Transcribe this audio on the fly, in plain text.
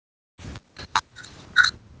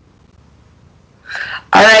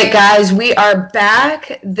All right, guys, we are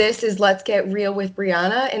back. This is Let's Get Real with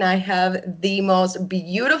Brianna, and I have the most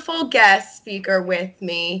beautiful guest speaker with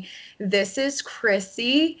me. This is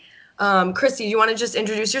Chrissy. Chrissy, you want to just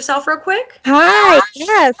introduce yourself real quick? Hi.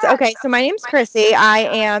 Yes. Okay. So my name's Chrissy. I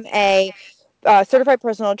am a certified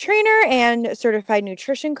personal trainer and certified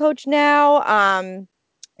nutrition coach now.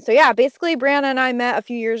 So yeah, basically, Brianna and I met a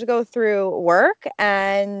few years ago through work,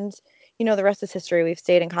 and the rest is history. We've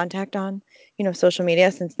stayed in contact on social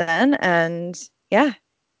media since then, and yeah. Do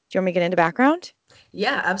you want me to get into background?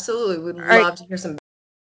 Yeah, absolutely. Would All right. love to hear some.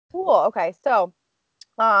 Cool. Okay. So,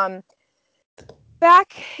 um,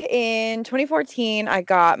 back in 2014, I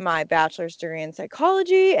got my bachelor's degree in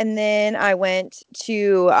psychology, and then I went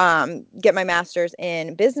to get my master's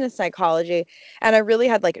in business psychology. And I really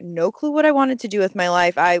had like no clue what I wanted to do with my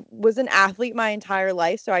life. I was an athlete my entire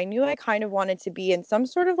life, so I knew I kind of wanted to be in some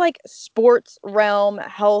sort of like sports realm,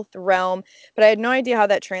 health realm, but I had no idea how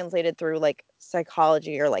that translated through like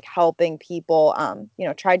psychology or like helping people.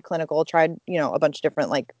 Tried clinical, tried a bunch of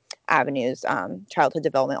different like avenues, childhood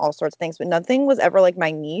development, all sorts of things, but nothing was ever like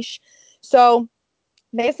my niche. So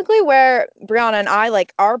basically, where Brianna and I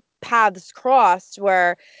like our paths crossed,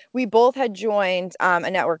 where we both had joined a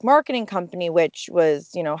network marketing company, which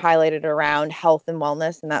was highlighted around health and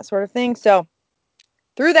wellness and that sort of thing. So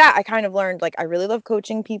through that, I kind of learned like I really love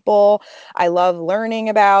coaching people. I love learning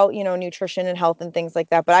about nutrition and health and things like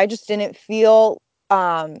that. But I just didn't feel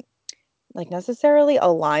like necessarily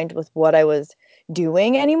aligned with what I was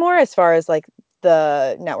doing anymore as far as like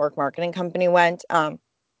the network marketing company went.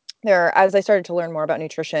 As I started to learn more about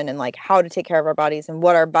nutrition and like how to take care of our bodies and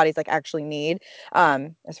what our bodies like actually need,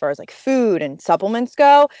 as far as like food and supplements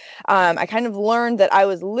go, I kind of learned that I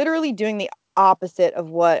was literally doing the opposite of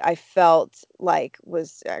what I felt like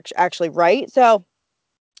was actually right. So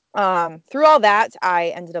through all that, I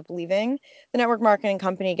ended up leaving the network marketing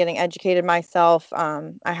company, getting educated myself.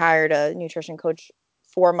 I hired a nutrition coach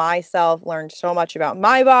for myself, learned so much about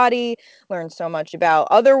my body, learned so much about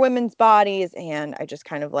other women's bodies, and I just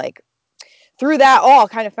kind of like through that all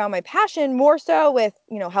kind of found my passion more so with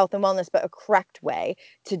health and wellness, but a correct way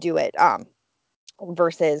to do it,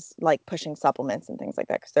 versus like pushing supplements and things like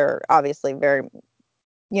that, because they're obviously very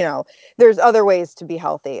you know there's other ways to be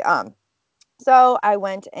healthy. So I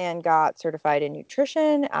went and got certified in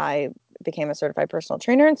nutrition. I became a certified personal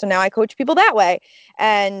trainer, and so now I coach people that way.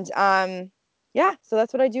 And yeah, so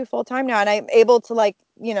that's what I do full time now, and I'm able to like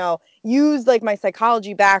use like my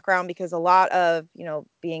psychology background, because a lot of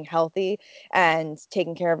being healthy and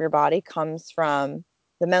taking care of your body comes from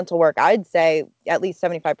the mental work. I'd say at least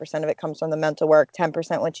 75% of it comes from the mental work,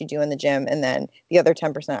 10% what you do in the gym, and then the other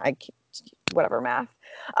 10%, whatever math,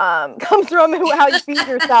 comes from how you feed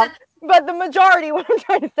yourself. But the majority, what I'm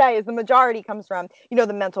trying to say is the majority comes from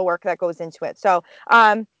the mental work that goes into it. So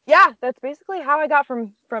yeah, that's basically how I got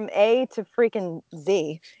from A to freaking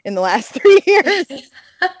Z in the last 3 years.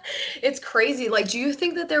 It's crazy. Like, do you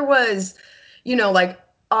think that there was, like,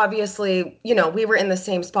 obviously, we were in the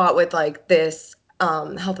same spot with like this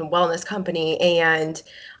health and wellness company. And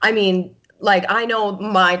I mean, like, I know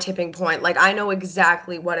my tipping point. Like, I know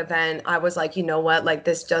exactly what event I was like, you know what, like,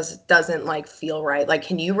 this doesn't like feel right. Like,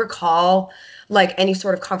 can you recall like any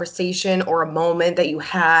sort of conversation or a moment that you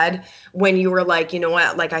had when you were like, you know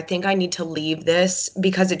what, like, I think I need to leave this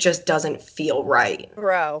because it just doesn't feel right?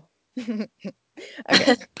 Bro.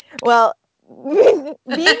 Okay. Well,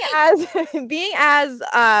 being as being as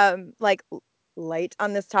like light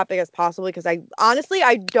on this topic as possible, because I honestly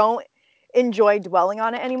I don't enjoy dwelling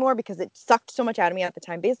on it anymore because it sucked so much out of me at the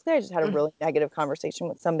time. Basically, I just had a really negative conversation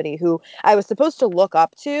with somebody who I was supposed to look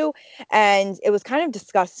up to, and it was kind of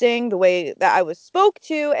disgusting the way that I was spoke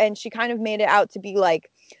to, and she kind of made it out to be like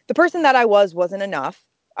the person that I wasn't enough.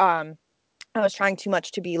 I was trying too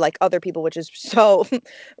much to be like other people, which is so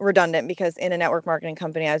redundant, because in a network marketing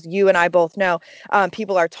company, as you and I both know,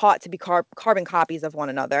 people are taught to be carbon copies of one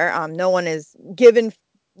another. No one is given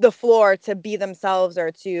the floor to be themselves or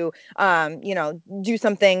to, do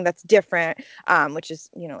something that's different, which is,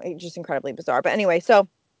 just incredibly bizarre. But anyway, so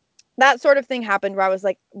that sort of thing happened where I was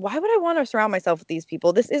like, why would I want to surround myself with these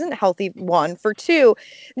people? This isn't healthy. One, for two,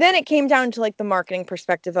 then it came down to like the marketing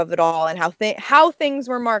perspective of it all, and how things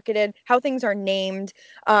were marketed, how things are named.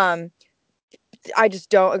 Um, I just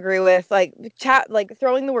don't agree with like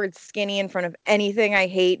throwing the word skinny in front of anything I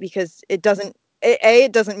hate, because it doesn't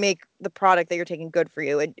make the product that you're taking good for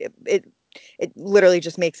you. It literally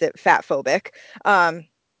just makes it fat phobic. Um,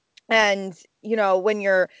 and, when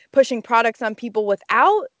you're pushing products on people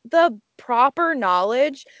without the proper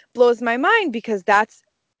knowledge, blows my mind, because that's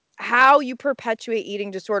how you perpetuate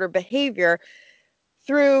eating disorder behavior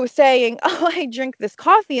through saying, oh, I drink this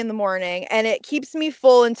coffee in the morning and it keeps me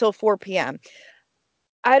full until 4 p.m.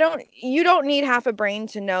 You don't need half a brain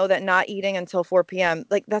to know that not eating until 4 p.m.,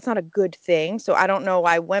 like, that's not a good thing. So I don't know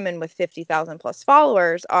why women with 50,000 plus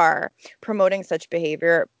followers are promoting such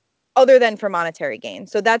behavior other than for monetary gain.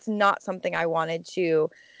 So that's not something I wanted to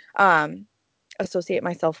um, associate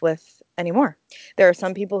myself with anymore. There are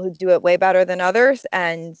some people who do it way better than others.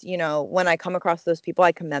 And, when I come across those people,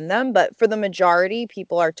 I commend them. But for the majority,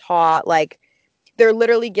 people are taught, like, they're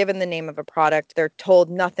literally given the name of a product. They're told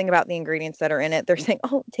nothing about the ingredients that are in it. They're saying,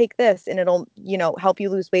 "Oh, take this and it'll, help you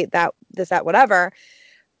lose weight, that, this, that, whatever."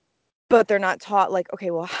 But they're not taught, like,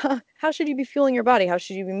 okay, well, how should you be fueling your body? How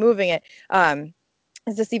should you be moving it?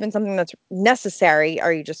 Is this even something that's necessary?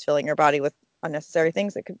 Are you just filling your body with unnecessary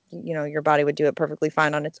things that could, your body would do it perfectly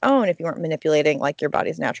fine on its own if you weren't manipulating like your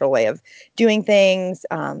body's natural way of doing things.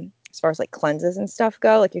 As far as like cleanses and stuff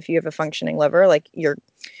go, like if you have a functioning liver, like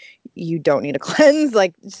you don't need a cleanse,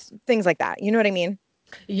 like things like that. You know what I mean?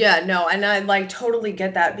 Yeah, no, and I like totally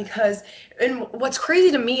get that because and what's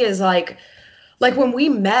crazy to me is like when we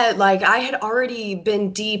met, like I had already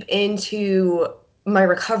been deep into my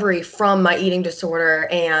recovery from my eating disorder,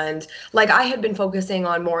 and like I had been focusing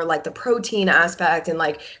on more like the protein aspect and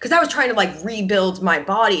like because I was trying to like rebuild my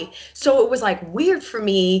body. So it was like weird for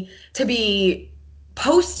me to be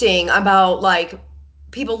posting about like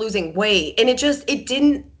people losing weight, and it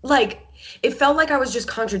didn't like it felt like I was just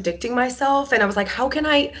contradicting myself, and I was like how can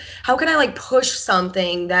I like push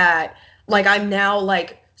something that like I'm now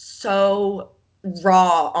like so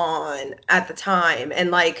raw on at the time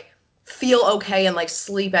and like feel okay and like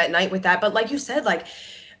sleep at night with that. But like you said, like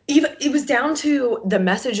even it was down to the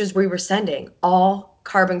messages we were sending, all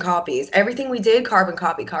carbon copies. Everything we did, carbon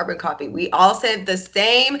copy, carbon copy. We all sent the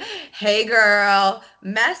same hey girl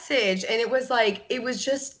message. And it was like it was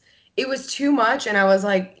too much. And I was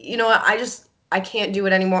like, you know what, I can't do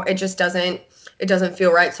it anymore. It doesn't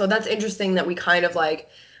feel right. So that's interesting that we kind of like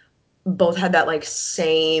both had that like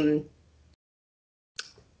same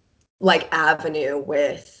like avenue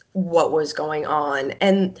with what was going on.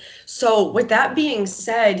 And so with that being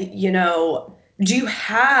said, do you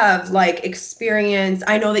have like experience?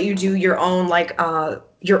 I know that you do your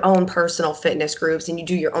own personal fitness groups and you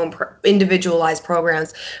do your own individualized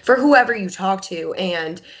programs for whoever you talk to.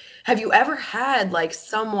 And have you ever had like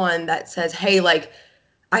someone that says, "Hey, like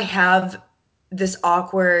I have this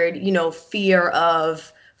awkward, fear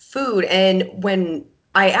of food." And when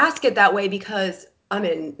I ask it that way, because I'm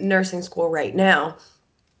in nursing school right now,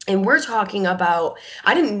 and we're talking about,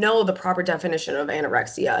 I didn't know the proper definition of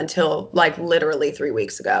anorexia until like literally 3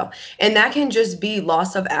 weeks ago. And that can just be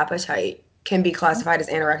loss of appetite, can be classified as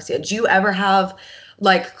anorexia. Do you ever have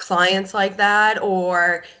like clients like that?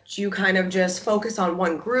 Or do you kind of just focus on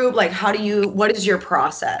one group? Like, what is your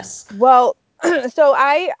process? Well, so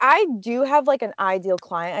I do have like an ideal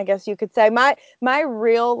client, I guess you could say. My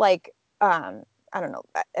real like I don't know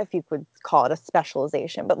if you could call it a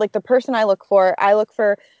specialization, but like the person I look for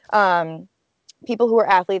um people who were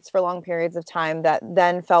athletes for long periods of time that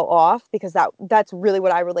then fell off, because that's really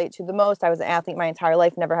what I relate to the most. I was an athlete my entire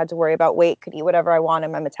life, never had to worry about weight, could eat whatever I wanted.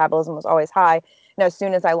 My metabolism was always high. And as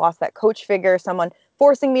soon as I lost that coach figure, someone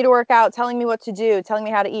forcing me to work out, telling me what to do, telling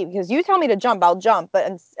me how to eat, because you tell me to jump, I'll jump.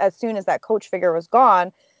 But as soon as that coach figure was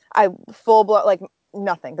gone, I full blown, like,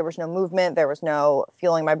 nothing. There was no movement. There was no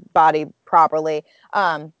fueling my body properly.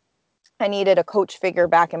 I needed a coach figure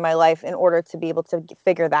back in my life in order to be able to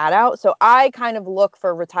figure that out. So I kind of look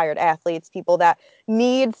for retired athletes, people that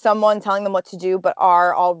need someone telling them what to do, but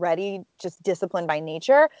are already just disciplined by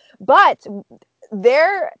nature. But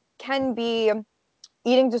there can be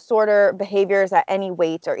eating disorder behaviors at any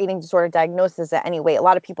weight, or eating disorder diagnosis at any weight. A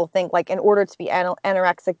lot of people think like in order to be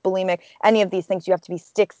anorexic, bulimic, any of these things, you have to be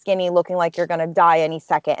stick skinny, looking like you're going to die any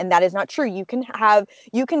second. And that is not true. You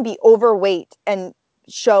can be overweight and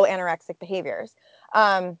show anorexic behaviors.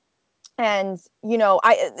 Um, and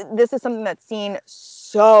this is something that's seen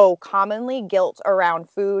so commonly: guilt around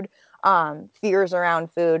food, fears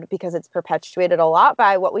around food, because it's perpetuated a lot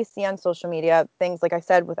by what we see on social media, things like I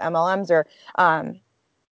said with MLMs, or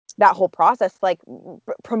that whole process, like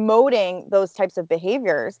promoting those types of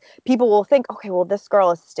behaviors. People will think, okay, well, this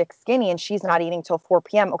girl is stick skinny and she's not eating till 4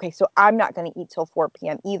 p.m. Okay, so I'm not going to eat till 4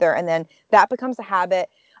 p.m. either. And then that becomes a habit.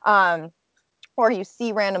 Or you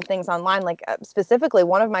see random things online, like specifically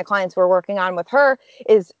one of my clients we're working on with her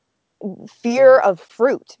is fear of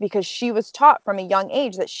fruit, because she was taught from a young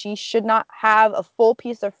age that she should not have a full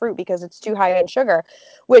piece of fruit because it's too high in sugar,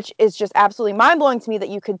 which is just absolutely mind-blowing to me, that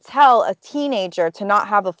you could tell a teenager to not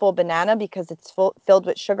have a full banana because it's filled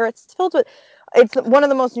with sugar. It's filled with it's one of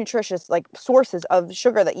the most nutritious like sources of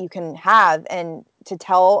sugar that you can have, and to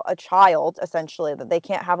tell a child essentially that they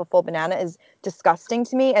can't have a full banana is disgusting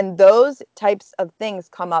to me. And those types of things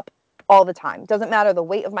come up all the time. Doesn't matter the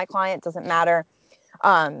weight of my client, doesn't matter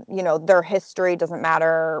their history, doesn't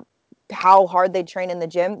matter how hard they train in the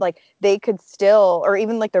gym. Like they could still, or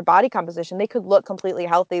even like their body composition, they could look completely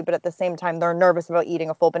healthy, but at the same time they're nervous about eating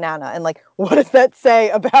a full banana. And like, what does that say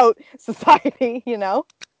about society, you know?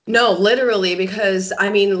 No, literally, because I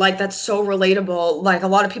mean, like, that's so relatable. Like, a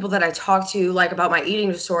lot of people that I talk to, like, about my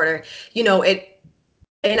eating disorder,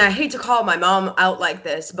 and I hate to call my mom out like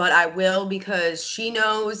this, but I will because she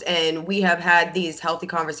knows, and we have had these healthy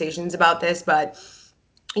conversations about this. But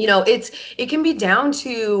it can be down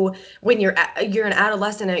to when you're an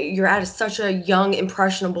adolescent, you're at such a young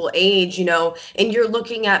impressionable age, and you're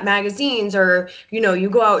looking at magazines, or you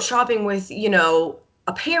go out shopping with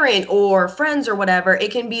a parent or friends or whatever.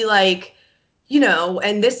 It can be like,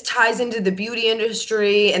 and this ties into the beauty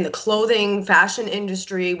industry and the clothing fashion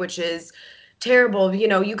industry, which is terrible.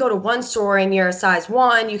 You go to one store and you're a size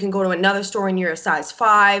 1, you can go to another store and you're a size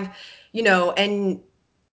 5, and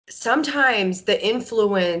sometimes the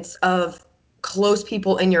influence of close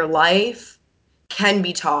people in your life can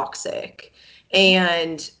be toxic.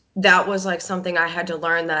 And that was like something I had to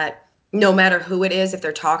learn, that no matter who it is, if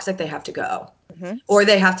they're toxic, they have to go, Mm-hmm. or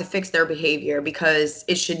they have to fix their behavior, because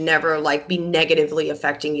it should never like be negatively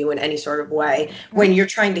affecting you in any sort of way when Right. you're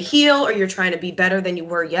trying to heal or you're trying to be better than you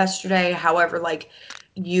were yesterday, however like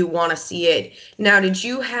you want to see it. Now, did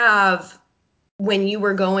you have, when you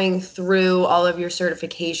were going through all of your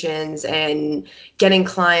certifications and getting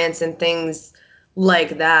clients and things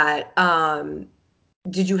like that,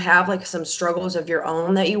 did you have like some struggles of your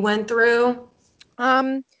own that you went through?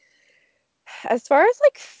 Um, as far as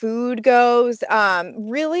like food goes,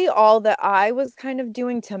 really all that I was kind of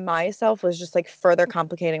doing to myself was just like further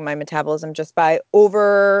complicating my metabolism just by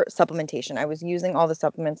over supplementation. I was using all the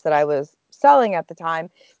supplements that I was selling at the time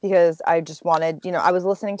because I just wanted, I was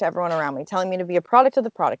listening to everyone around me telling me to be a product of the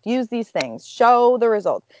product, use these things, show the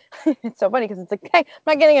results. It's so funny because it's like, hey, I'm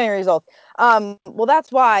not getting any results. Well,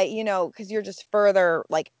 that's why, because you're just further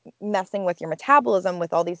like messing with your metabolism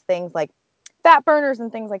with all these things like fat burners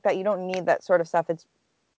and things like that. You don't need that sort of stuff. It's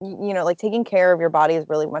like taking care of your body is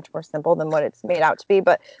really much more simple than what it's made out to be.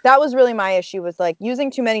 But that was really my issue, was like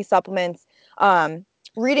using too many supplements,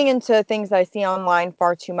 reading into things that I see online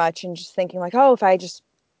far too much, and just thinking like, oh, if I just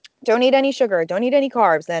don't eat any sugar, don't eat any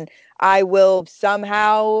carbs, then I will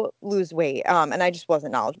somehow lose weight. And I just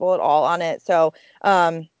wasn't knowledgeable at all on it. So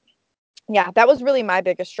yeah, that was really my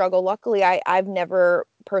biggest struggle. Luckily, I've never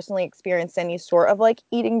personally experienced any sort of like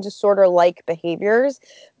eating disorder like behaviors,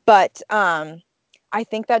 but I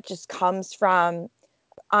think that just comes from,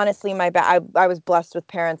 honestly, I was blessed with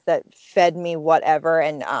parents that fed me whatever,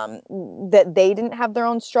 and that they didn't have their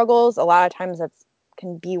own struggles. A lot of times that's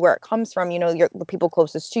can be where it comes from. The people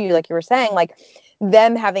closest to you, like you were saying, like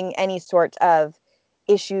them having any sort of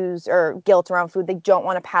issues or guilt around food, they don't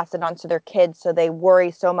want to pass it on to their kids, so they worry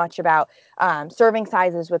so much about serving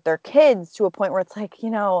sizes with their kids, to a point where it's like,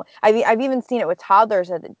 I've even seen it with toddlers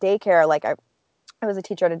at daycare. Like I was a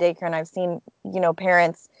teacher at a daycare, and I've seen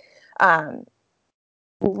parents um,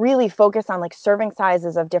 really focus on like serving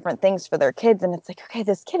sizes of different things for their kids, and it's like, okay,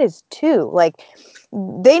 this kid is 2, like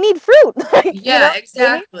they need fruit. Like, Yeah,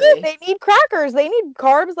 they need fruit, exactly. they need crackers, they need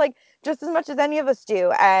carbs, like just as much as any of us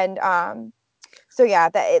do. And so yeah,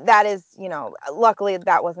 that is, luckily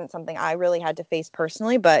that wasn't something I really had to face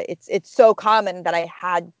personally, but it's so common that I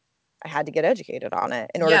had to get educated on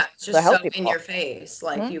it in order Yeah, to, it's to just so help in people. your face,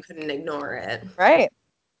 like Mhm. you couldn't ignore it. Right.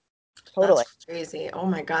 That's Totally. crazy. Oh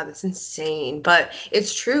my God, that's insane. But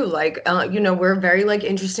it's true. Like, we're a very like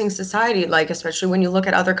interesting society, like especially when you look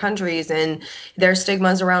at other countries and their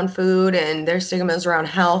stigmas around food and their stigmas around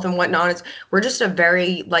health and whatnot. We're just a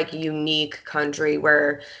very like unique country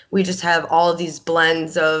where we just have all of these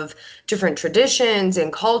blends of different traditions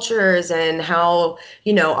and cultures, and how,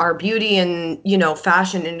 our beauty and,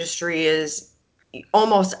 fashion industry is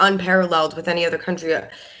almost unparalleled with any other country.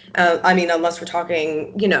 I mean, unless we're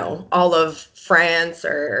talking, all of France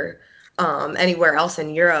or anywhere else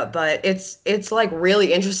in Europe. But it's like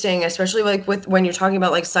really interesting, especially like with when you're talking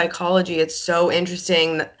about like psychology. It's so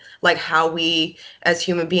interesting, like how we as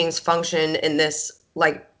human beings function in this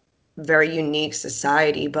like very unique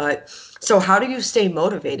society. But so, how do you stay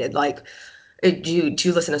motivated? Like, do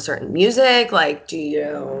you listen to certain music? Like, do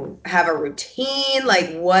you have a routine?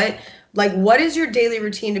 Like what is your daily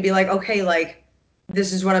routine to be like, okay, like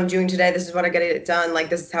this is what I'm doing today, this is what I get it done, like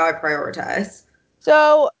this is how I prioritize?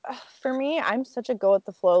 So for me, I'm such a go with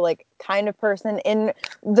the flow, like kind of person in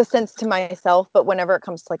the sense to myself, but whenever it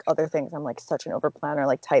comes to like other things, I'm like such an over planner,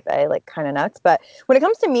 like type A, like kind of nuts. But when it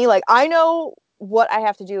comes to me, like I know what I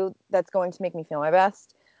have to do that's going to make me feel my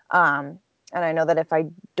best. Um, and I know that if I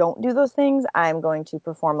don't do those things, I'm going to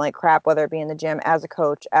perform like crap, whether it be in the gym, as a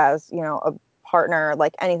coach, as, you know, a partner,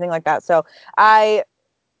 like anything like that. So I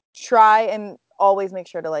try and always make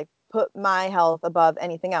sure to like put my health above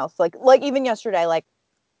anything else. Like even yesterday, like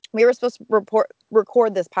we were supposed to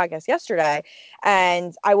record this podcast yesterday,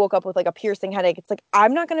 and I woke up with like a piercing headache. It's like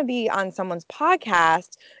I'm not going to be on someone's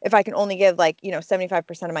podcast if I can only give like, you know,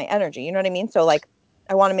 75% of my energy. You know what I mean? So like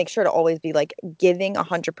I want to make sure to always be like giving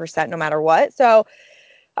 100% no matter what. So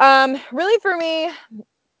really for me,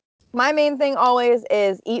 my main thing always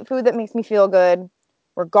is eat food that makes me feel good,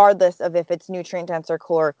 regardless of if it's nutrient dense or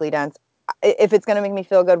calorically dense. If it's going to make me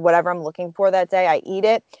feel good, whatever I'm looking for that day, I eat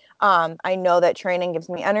it. I know that training gives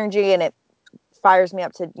me energy and it fires me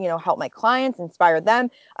up to, you know, help my clients, inspire them,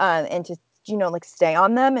 and to, you know, like stay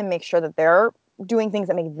on them and make sure that they're doing things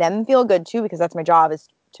that make them feel good too, because that's my job, is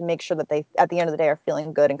to make sure that they, at the end of the day, are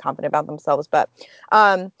feeling good and confident about themselves. But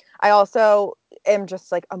um, I also am just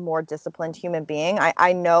like a more disciplined human being.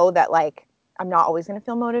 I know that like I'm not always going to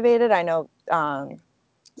feel motivated. I know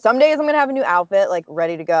some days I'm going to have a new outfit like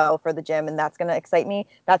ready to go for the gym, and that's going to excite me.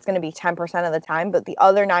 That's going to be 10% of the time, but the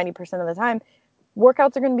other 90% of the time,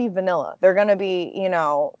 workouts are going to be vanilla. They're going to be, you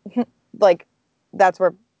know, like that's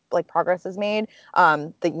where like progress is made.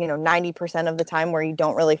 The, you know, 90% of the time where you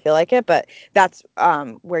don't really feel like it, but that's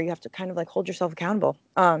where you have to kind of like hold yourself accountable.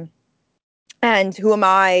 And who am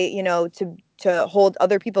I, you know, to hold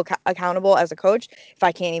other people accountable as a coach if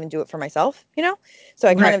I can't even do it for myself, you know? So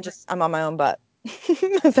I kind Right. of just, I'm on my own butt,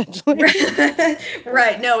 essentially.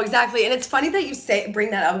 Right. No, exactly. And it's funny that you say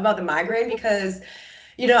bring that up about the migraine because,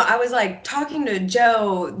 I was like talking to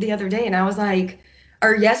Joe the other day and I was like,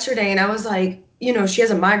 or yesterday, and I was like, she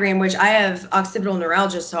has a migraine, which I have occipital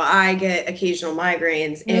neuralgia, so I get occasional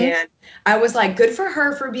migraines. Hmm. And I was like, good for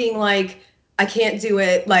her for being like, I can't do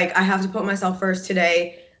it. Like, I have to put myself first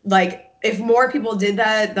today. Like, if more people did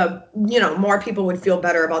that, more people would feel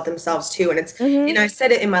better about themselves too. Hmm. And I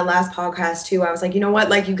said it in my last podcast too. I was like, you know what?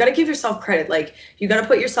 Like, you got to give yourself credit. Like, you got to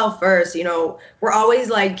put yourself first. We're always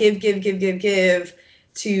like, give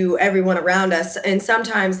to everyone around us. And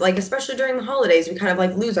sometimes, like, especially during the holidays, we kind of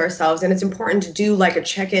like lose ourselves. And it's important to do like a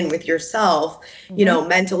check in with yourself, Hmm.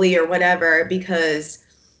 mentally or whatever, because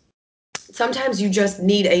sometimes you just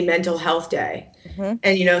need a mental health day. Hmm.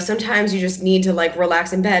 And sometimes you just need to like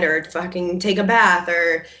relax in bed or fucking take a bath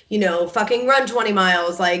or fucking run 20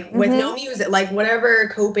 miles like with Hmm. no music, like whatever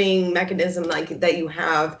coping mechanism like that you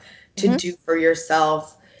have to Hmm. do for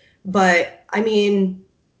yourself. But I mean,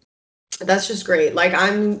 that's just great. Like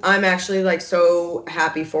I'm actually like so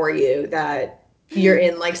happy for you that you're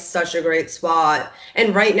in like such a great spot.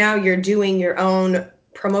 And right now you're doing your own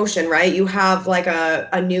promotion, right? You have like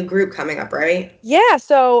a new group coming up, right? Yeah,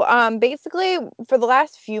 so basically for the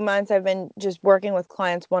last few months I've been just working with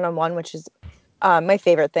clients one on one, which is my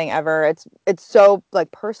favorite thing ever. It's so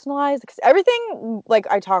like personalized because everything like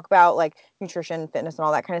I talk about like nutrition, fitness, and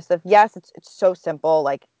all that kind of stuff. Yes, it's so simple.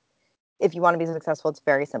 Like if you want to be successful, it's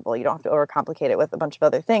very simple. You don't have to overcomplicate it with a bunch of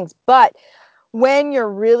other things. But when you're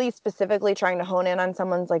really specifically trying to hone in on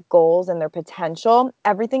someone's like goals and their potential,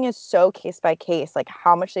 everything is so case by case, like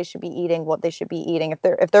how much they should be eating, what they should be eating.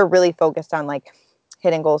 If they're really focused on like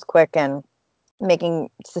hitting goals quick and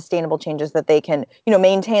making sustainable changes that they can, you know,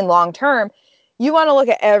 maintain long term, you want to look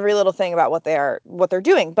at every little thing about what they're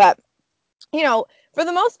doing. But, you know, for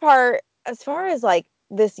the most part, as far as like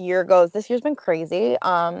this year goes, this year's been crazy.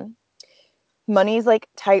 Money's like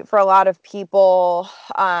tight for a lot of people.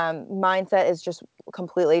 Mindset is just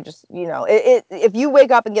completely just, you know, if you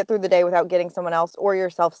wake up and get through the day without getting someone else or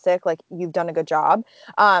yourself sick, like you've done a good job.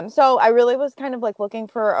 So I really was kind of like looking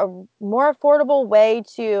for a more affordable way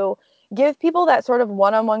to give people that sort of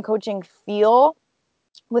one-on-one coaching feel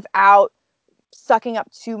without sucking up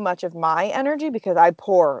too much of my energy, because I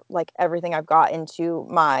pour like everything I've got into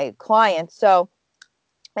my clients. So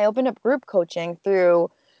I opened up group coaching through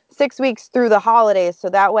 6 weeks through the holidays. So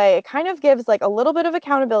that way it kind of gives like a little bit of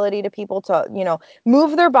accountability to people to, you know,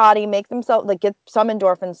 move their body, make themselves like get some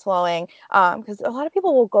endorphins flowing. Because a lot of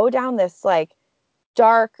people will go down this like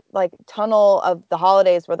dark like tunnel of the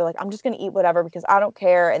holidays where they're like, I'm just going to eat whatever because I don't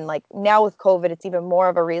care. And like now with COVID, it's even more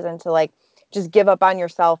of a reason to like just give up on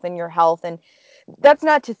yourself and your health. And that's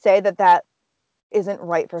not to say that that isn't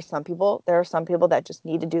right for some people. There are some people that just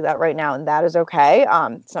need to do that right now, and that is okay.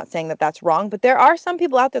 It's not saying that that's wrong, but there are some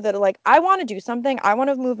people out there that are like, I want to do something. I want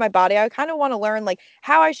to move my body. I kind of want to learn like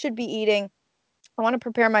how I should be eating I want to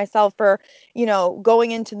prepare myself for,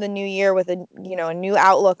 going into the new year with a new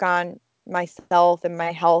outlook on myself and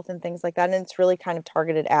my health and things like that. And it's really kind of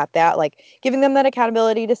targeted at that, like giving them that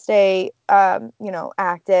accountability to stay,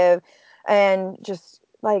 active, and just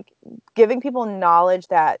like giving people knowledge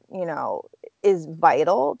that, is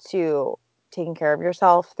vital to taking care of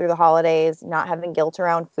yourself through the holidays, not having guilt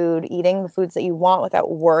around food, eating the foods that you want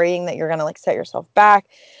without worrying that you're going to like set yourself back.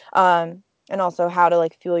 And also how to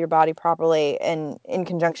like fuel your body properly and in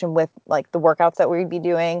conjunction with like the workouts that we'd be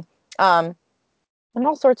doing, um, and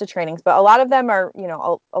all sorts of trainings. But a lot of them are,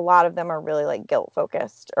 a lot of them are really like guilt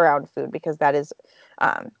focused around food because that is,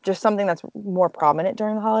 just something that's more prominent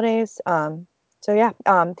during the holidays. So yeah,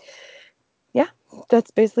 yeah,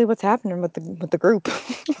 that's basically what's happening with the group.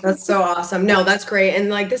 That's so awesome. No, that's great. And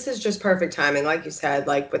like this is just perfect timing, like you said,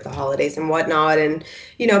 like with the holidays and whatnot. And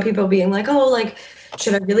people being like, oh, like,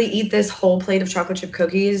 should I really eat this whole plate of chocolate chip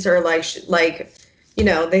cookies? Or like,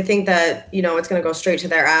 they think that, it's gonna go straight to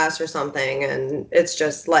their ass or something. And it's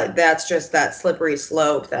just like that's just that slippery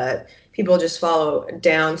slope that people just follow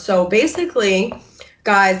down. So basically,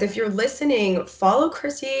 guys, if you're listening, follow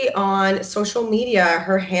Chrissy on social media.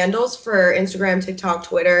 Her handles for Instagram, TikTok,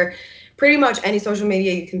 Twitter, pretty much any social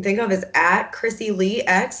media you can think of is at Chrissy Lee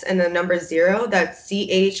X and the number zero. That's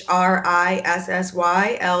ChrissYex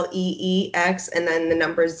and then the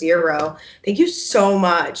number zero. Thank you so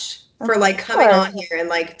much Of for like coming course. on here and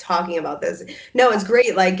like talking about this. No, it's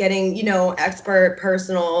great, like getting, expert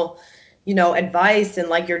personal, advice and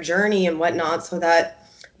like your journey and whatnot so that,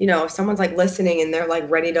 if someone's like listening and they're like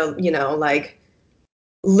ready to, like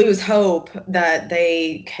lose hope that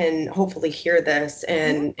they can hopefully hear this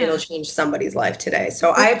and it'll Yeah, change somebody's life today.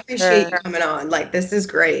 So for I appreciate you sure. coming on. Like this is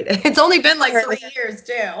great. It's only been like Of course. 3 years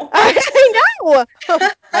too. I know.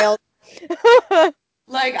 Wild.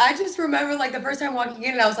 Like I just remember like the first time walking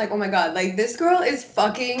in and I was like, oh my God, like this girl is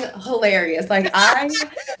fucking hilarious. Like I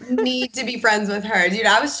need to be friends with her. Dude,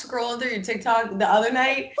 I was scrolling through your TikTok the other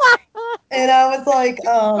night and I was like,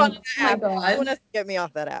 Fun on oh the my app. Someone God. has to get me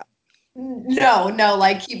off that app. No, no,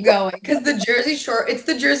 like keep going. Because it's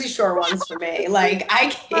the Jersey Shore ones for me. Like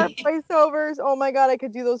I Our can't. voiceovers. Oh my god, I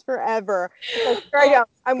could do those forever. Like here I Oh go.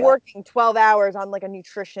 I'm my God. working 12 hours on like a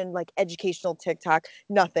nutrition, like educational TikTok.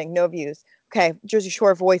 Nothing, no views. Okay, Jersey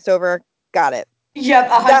Shore voiceover. Got it. Yep,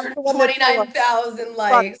 That's the one that's the one. 129,000 Fuck.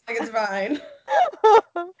 likes. Like it's fine.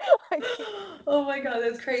 I can't. Oh my God,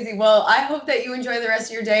 that's crazy. Well, I hope that you enjoy the rest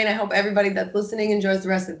of your day, and I hope everybody that's listening enjoys the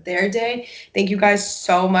rest of their day. Thank you guys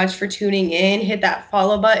so much for tuning in. Hit that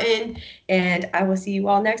follow button, and I will see you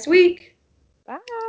all next week. Bye.